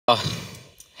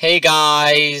Hey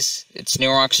guys, it's New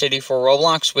Rock City for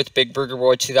Roblox with Big Burger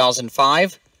Boy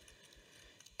 2005,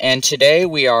 and today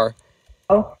we are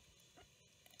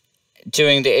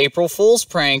doing the April Fool's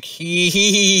prank. Hee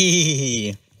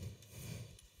hee hee.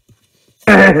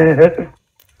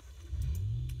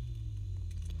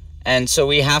 And so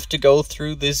we have to go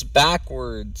through this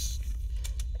backwards.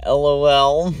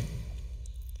 LOL.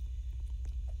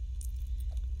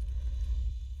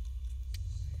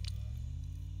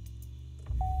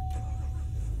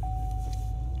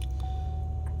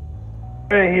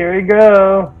 Alright, here we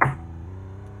go.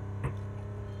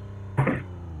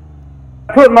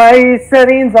 Put my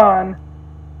settings on.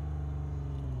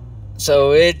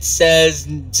 So it says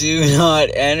do not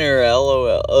enter,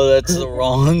 LOL. Oh, that's the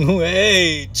wrong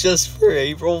way. Just for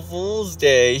April Fool's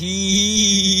Day.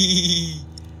 Hee.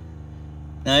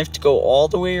 Now I have to go all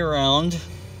the way around.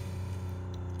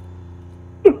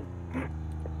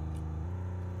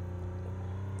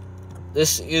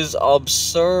 This is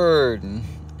absurd.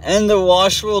 And the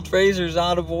Washworld Razor's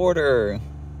out of order.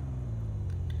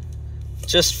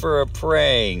 Just for a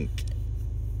prank.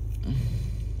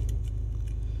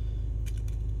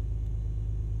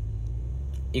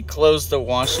 He closed the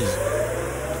washes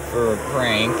for a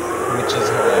prank, which is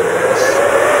hilarious.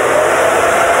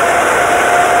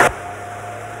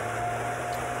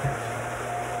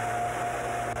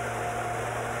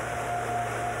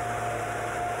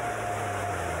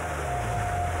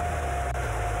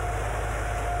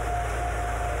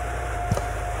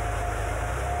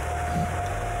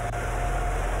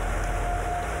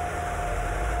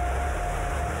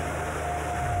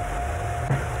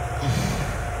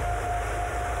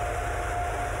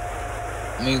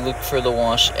 Let me look for the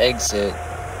wash exit.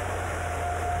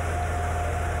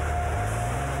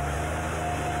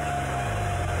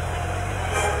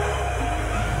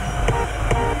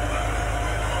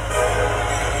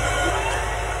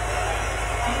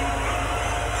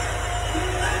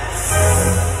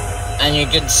 And you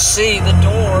can see the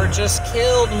door just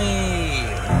killed me.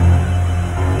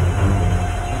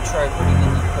 Let me try putting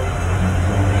in the code.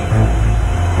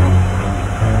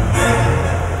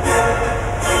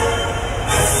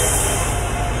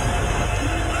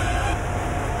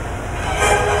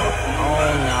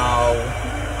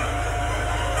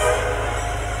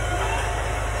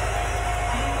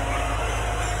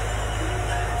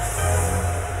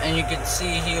 And you can see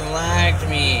he lagged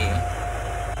me.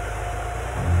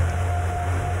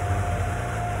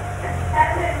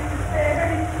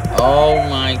 Oh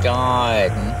my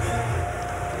god.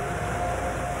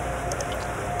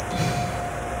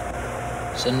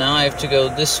 So now I have to go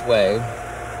this way.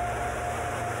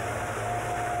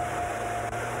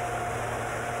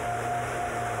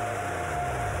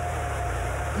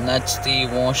 And that's the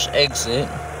wash exit.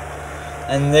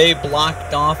 And they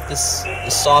blocked off the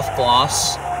soft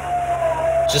gloss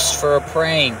just for a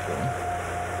prank.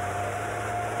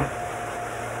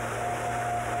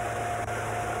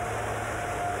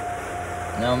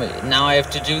 Now I have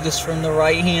to do this from the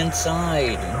right-hand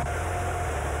side.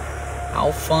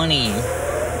 How funny.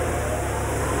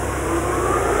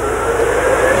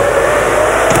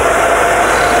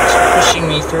 It's pushing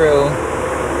me through.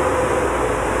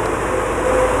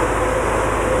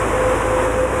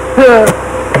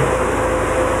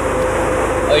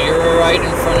 Oh, you're right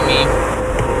in front of me.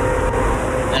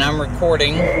 And I'm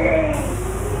recording.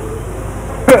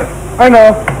 I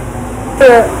know.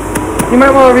 You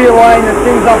might want to realign the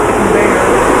things off the conveyor.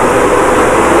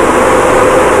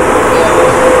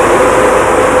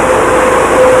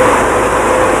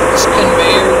 This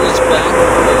conveyor was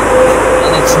backward,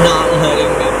 and it's not letting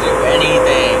me do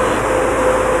anything.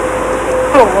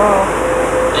 Oh, wow.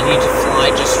 I need to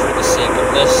fly just for the sake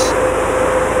of this.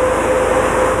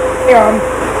 Hang on.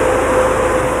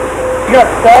 You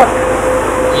got stuck?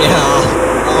 Yeah,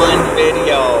 on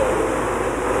video.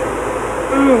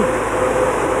 Ooh.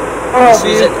 This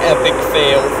was an epic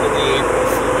fail for the April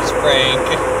Fool's prank.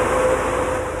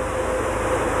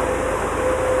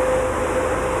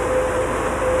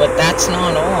 But that's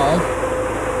not all.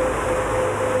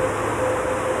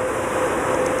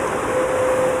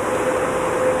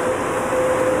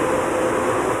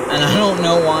 And I don't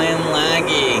know why I'm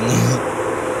lagging.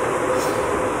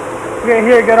 Okay,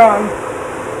 here, get on.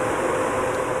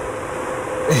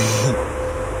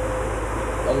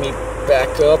 Let me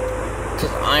back up.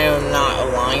 Because I am not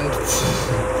aligned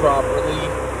properly.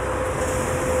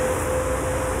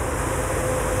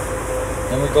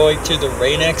 And we're going to the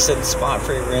Rain-X and Spot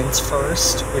Free Rinse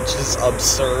first, which is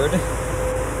absurd.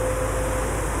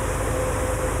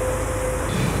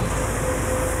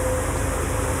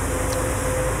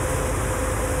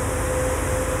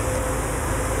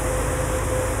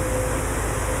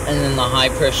 And then the high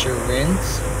pressure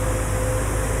rinse.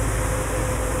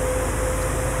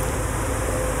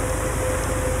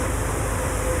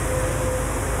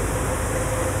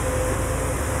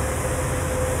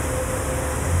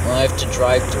 Well, I have to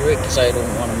drive through it because I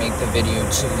don't want to make the video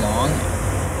too long.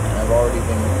 And I've already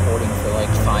been recording for like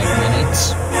 5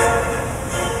 minutes.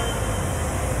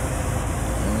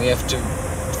 And we have to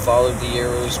follow the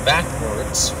arrows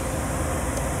backwards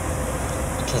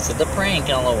because of the prank,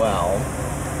 lol.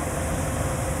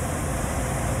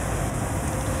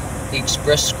 The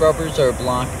express scrubbers are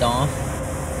blocked off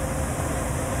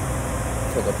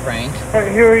for the prank.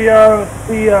 Here we are with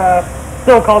the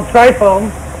so-called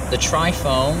trifoam. The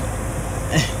trifoam.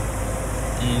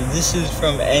 And this is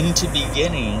from end to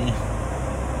beginning.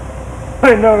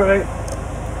 I know, right?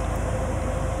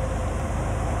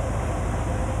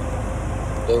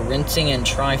 The rinsing and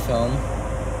trifoam.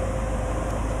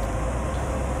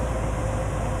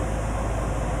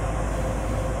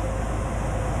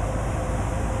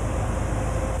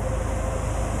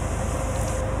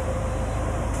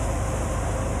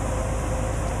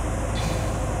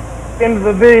 At the end of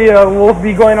the video, we'll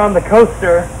be going on the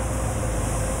coaster.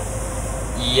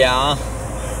 Yeah,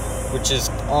 which is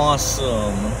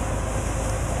awesome.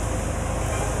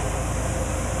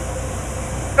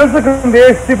 It's looking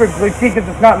very super glitchy because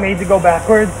it's not made to go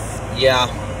backwards. Yeah,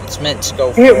 it's meant to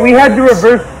go forwards. We had to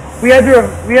reverse. We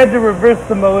had to reverse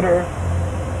the motor.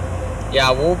 Yeah,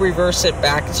 we'll reverse it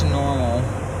back to normal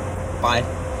by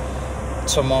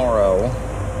tomorrow.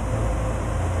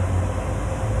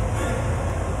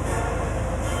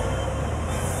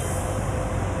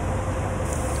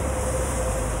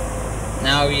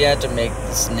 Now we had to make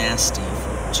this nasty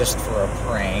just for a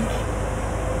prank.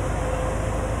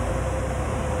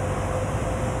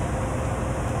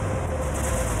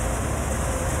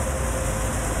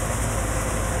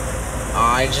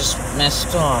 I just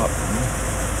messed up.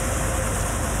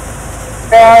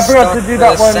 Yeah, I forgot to do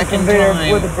that one second conveyor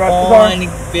time with the brushes on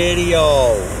on.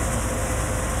 video.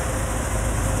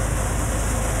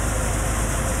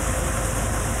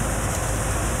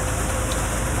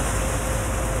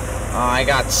 I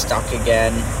got stuck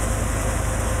again.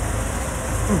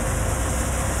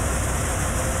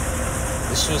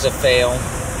 This was a fail.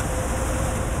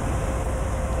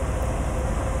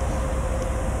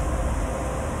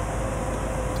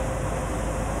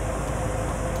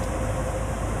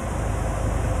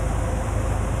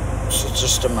 This is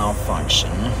just a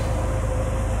malfunction.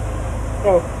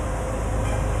 Oh.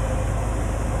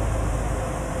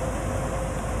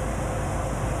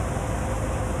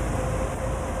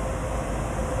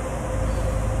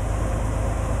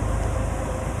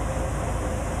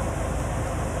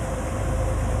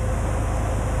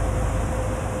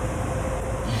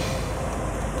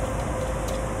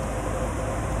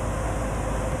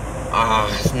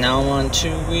 Now I'm on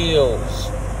 2 wheels.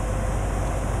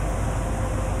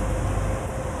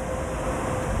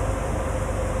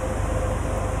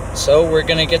 So we're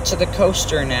gonna get to the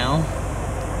coaster now,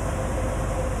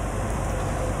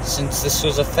 since this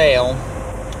was a fail.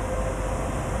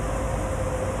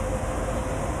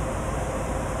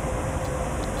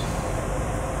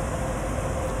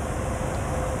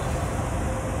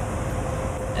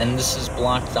 And this is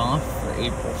blocked off for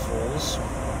April Fools.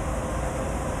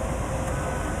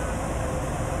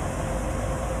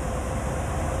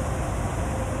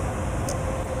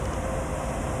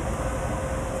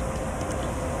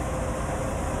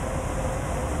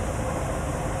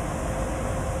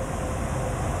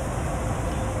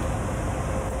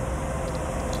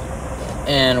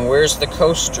 And where's the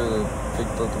coaster, Big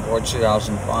Burger Boy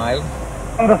 2005?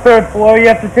 On the 3rd floor, you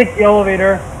have to take the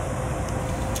elevator.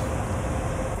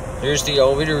 Here's the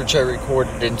elevator, which I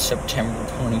recorded in September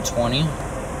 2020.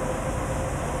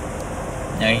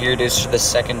 Now here it is for the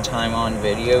 2nd time on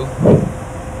video.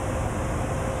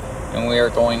 And we are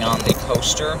going on the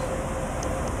coaster.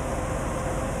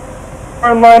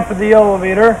 We're in line for the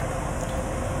elevator.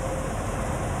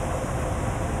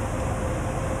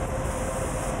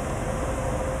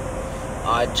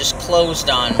 Just closed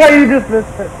on. Yeah, you just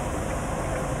missed it.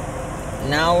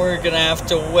 Now we're gonna have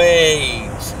to wait.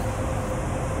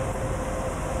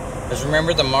 Because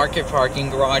remember the market parking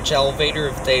garage elevator,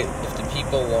 if the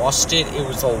people lost it, it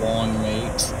was a long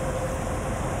wait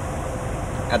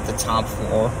at the top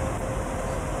floor.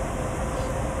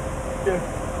 Yeah.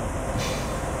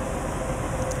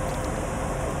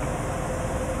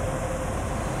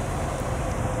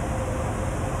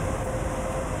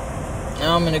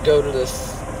 Now I'm gonna go to this.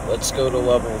 Let's go to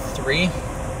level 3.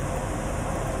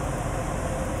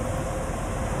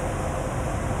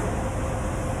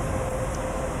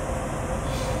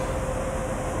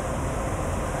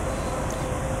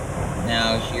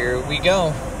 here we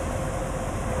go.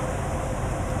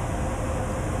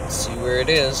 Let's see where it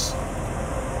is.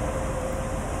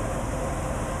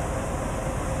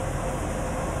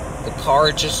 The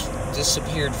car just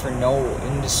disappeared for no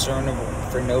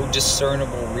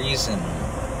discernible reason.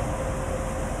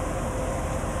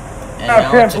 And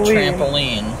now it's a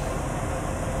trampoline.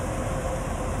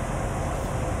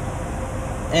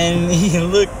 And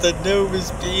look, the Nova's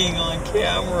being on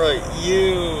camera.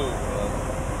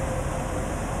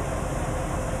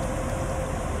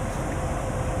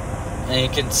 And you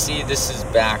can see this is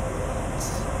backwards.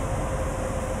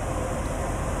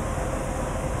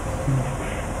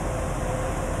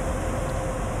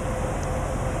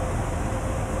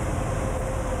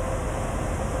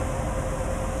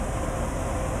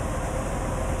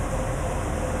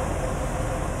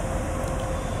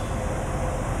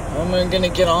 How am I gonna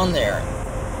get on there?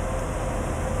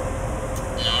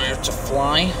 Now I have to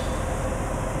fly.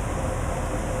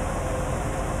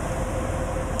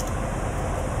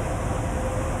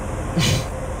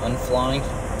 Unflying.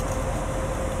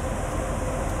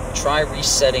 Try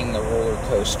resetting the roller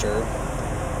coaster.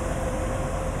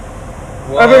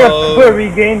 Whoa. I forgot to put a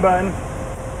regain button.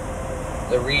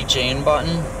 The regain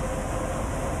button?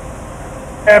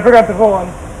 Yeah, I forgot to pull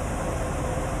one.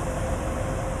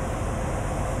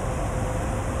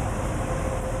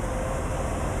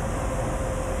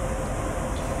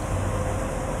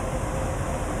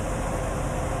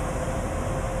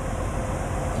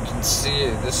 See,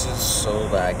 this is so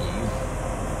laggy.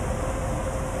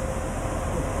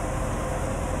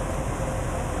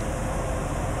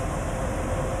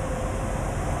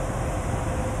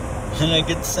 And I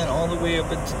get sent all the way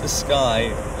up into the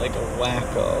sky like a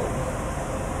wacko.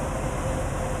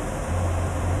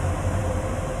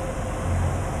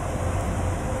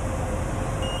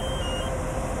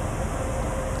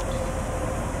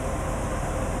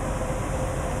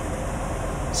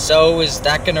 So, is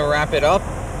that gonna wrap it up?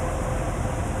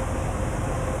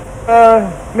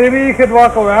 Maybe you could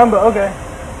walk around, but okay.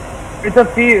 It's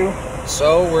up to you.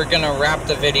 So, we're gonna wrap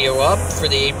the video up for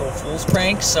the April Fool's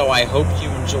prank, so I hope you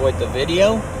enjoyed the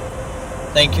video.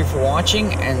 Thank you for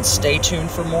watching, and stay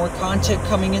tuned for more content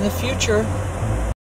coming in the future.